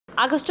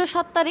August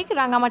 ৭ তারিখ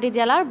রাঙ্গামাটি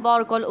জেলার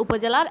বরকল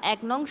উপজেলার ১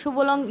 নং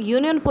সুবলং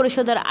ইউনিয়ন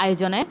পরিষদের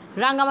আয়োজনে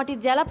রাঙ্গামাটি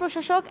জেলা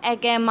প্রশাসক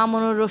এ.কে.এম.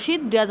 মামুনুর রশিদ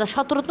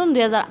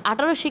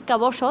 ২০১৭-২০১৮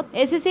 শিক্ষাবর্ষত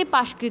এসএসসি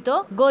পাশকৃত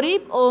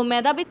গরিব ও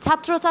মেধাবী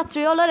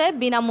ছাত্রছাত্রীহলরে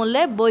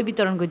বিনামূল্যে বই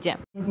বিতরণ করছে।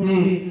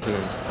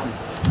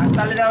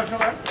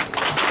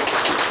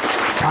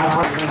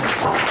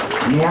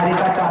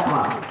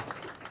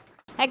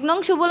 ১ নং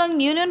সুবলং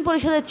ইউনিয়ন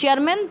পরিষদের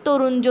চেয়ারম্যান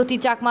তরুণ জ্যোতি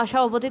চাকমা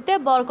সভাপতিত্বে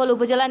বরকল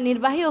উপজেলার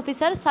নির্বাহী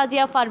অফিসার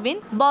সাজিয়া পারভিন,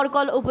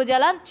 বরকল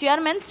উপজেলার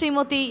চেয়ারম্যান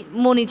শ্রীমতী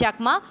মণি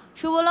চাকমা,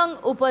 সুবলং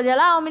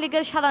উপজেলা আওয়ামী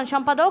লীগের সাধারণ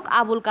সম্পাদক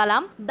আবুল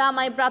কালাম,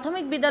 দামাই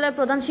প্রাথমিক বিদ্যালয়ের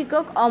প্রধান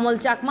শিক্ষক অমল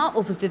চাকমা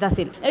উপস্থিত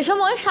আছেন। এ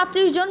সময়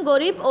 ৩৭ জন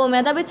গরিব ও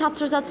মেধাবী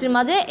ছাত্রছাত্রীর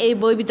মাঝে এই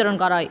বই বিতরণ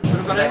করা হয়।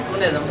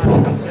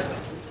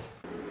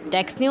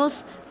 Text news,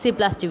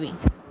 Cplus TV।